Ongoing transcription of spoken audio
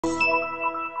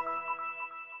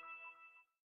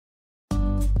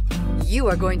You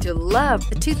are going to love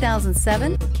the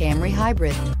 2007 Camry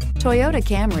Hybrid. Toyota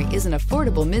Camry is an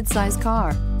affordable midsize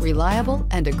car, reliable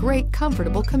and a great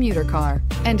comfortable commuter car,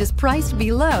 and is priced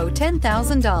below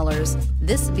 $10,000.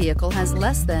 This vehicle has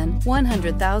less than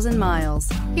 100,000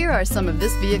 miles. Here are some of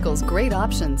this vehicle's great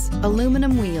options: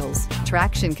 aluminum wheels,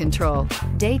 traction control,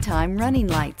 daytime running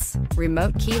lights,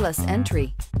 remote keyless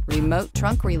entry, remote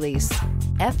trunk release,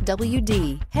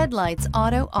 FWD, headlights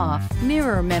auto off,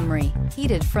 mirror memory,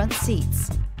 heated front seats,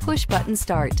 push button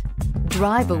start.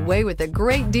 Drive away with a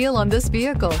great deal on this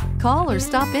vehicle. Call or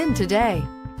stop in today.